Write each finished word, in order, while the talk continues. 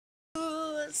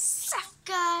What's up,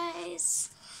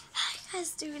 guys? How you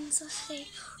guys doing today?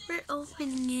 We're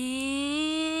opening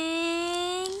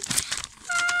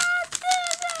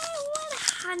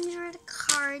 100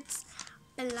 cards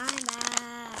blind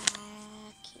bag.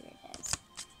 Here it is.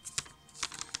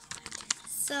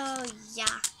 So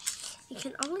yeah, you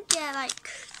can only get like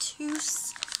two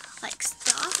stuff.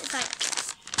 It's like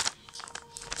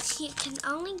you can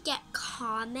only get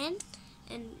common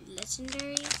and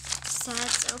legendary. So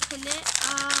let's open it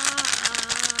up.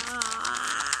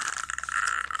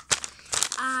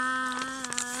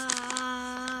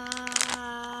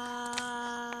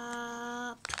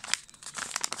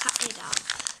 Cut it up.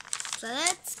 So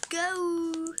let's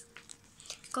go.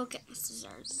 Go get my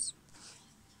scissors.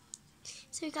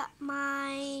 So we got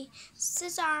my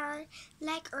scissor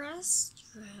like yours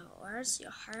you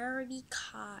already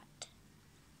caught.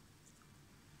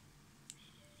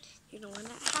 You know when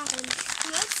that happens.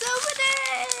 Let's open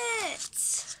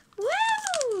it!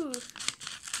 Woo!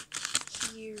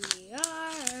 Here we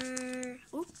are.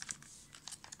 Oop.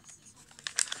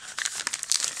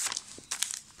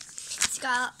 It's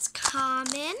got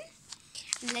common,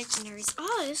 legendaries.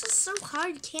 Oh, this is so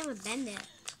hard. You can't even bend it.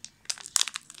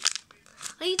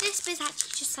 Like this is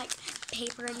actually just like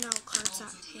paper and no cards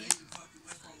out here.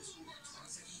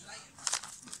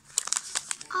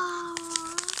 Oh.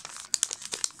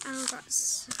 I got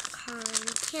common.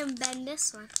 Can't bend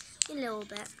this one a little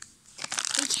bit.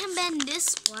 We can bend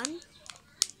this one.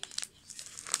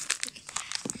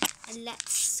 And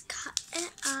let's cut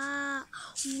it up.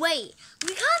 Wait,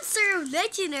 we can't serve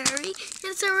legendary. We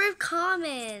can serve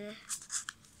common.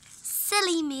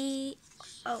 Silly me.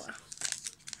 Oh,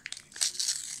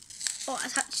 I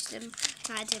touched him.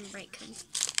 No, I didn't break him.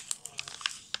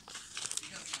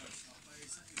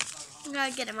 I'm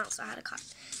gonna get him out, so I had to cut.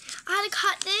 I had to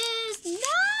cut this. No!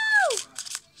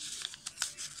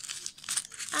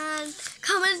 And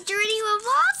comment journey with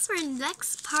us for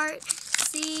next part.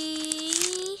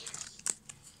 See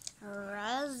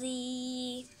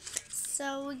Rosie.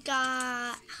 So we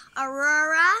got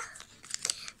Aurora,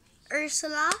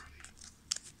 Ursula.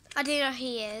 I don't know who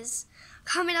he is.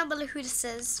 Comment down below who this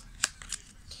is.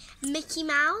 Mickey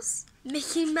Mouse.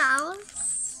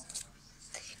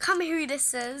 Comment who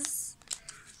this is.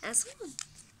 That's one.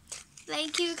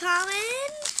 Thank you,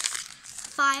 Colin.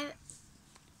 5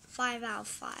 out of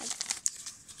 5.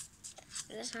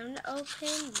 It's time to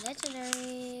open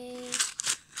legendary.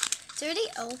 It's already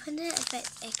opened it if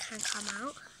it can come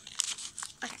out.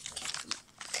 Okay, come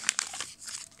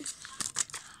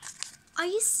on. Are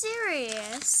you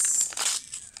serious?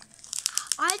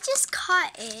 I just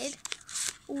cutted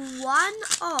one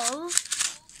of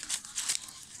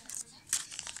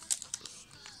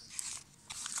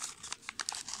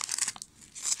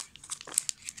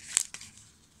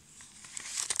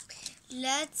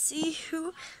let's see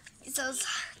who. So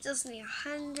just need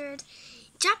 100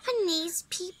 Japanese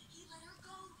people.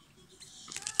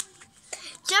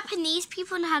 Japanese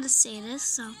people know how to say this.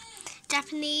 So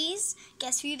Japanese,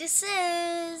 guess who this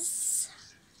is?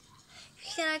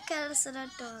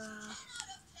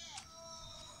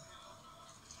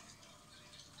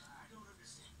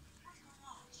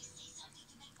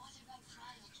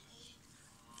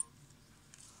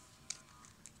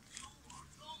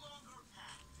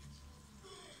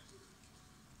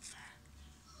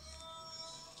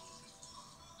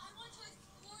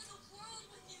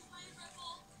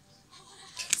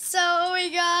 So we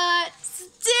got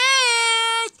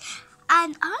Stick!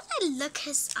 And I'm gonna look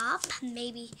his up,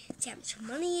 maybe see how much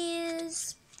money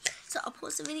is. So I'll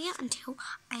pause the video until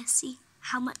I see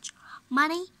how much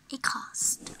money it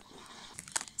cost.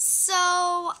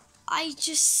 So I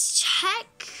just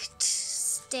checked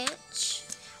Stitch,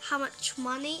 how much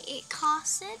money it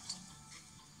costed.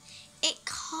 It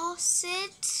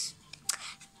costed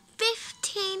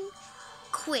 15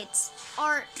 quids,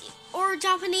 or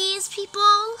Japanese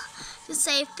people to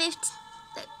say 50,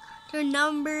 their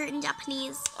number in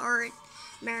Japanese or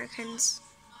Americans.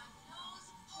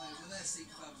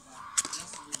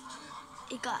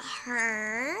 It got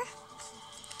her.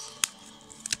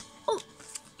 Oh,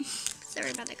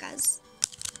 sorry about that, guys.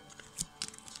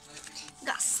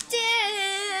 Got Stitch,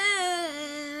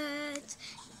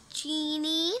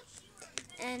 Genie,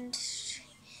 and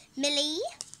Millie.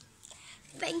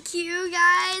 Thank you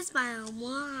guys for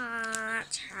watching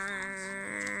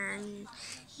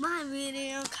my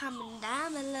video. Comment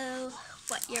down below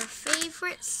what your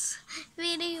favorites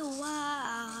video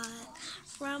was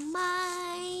from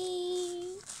my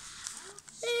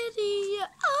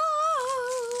videos.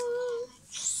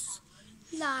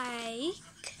 Like,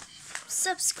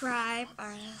 subscribe,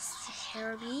 or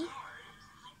hear me.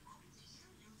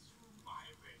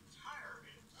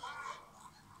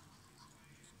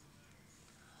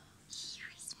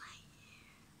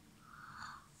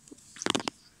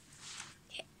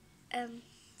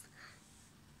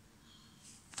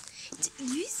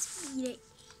 used to be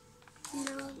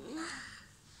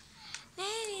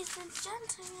ladies and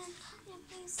gentlemen,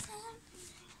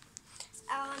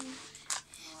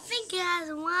 thank you guys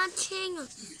for watching.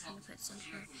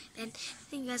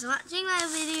 Thank you guys for watching my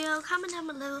video. Comment down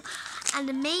below,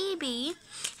 and maybe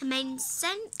I may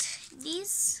send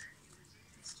these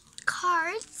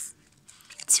cards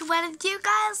to one of you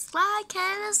guys. Like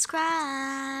and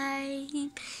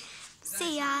subscribe.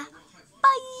 See ya.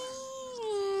 Bye.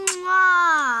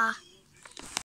 Mwah.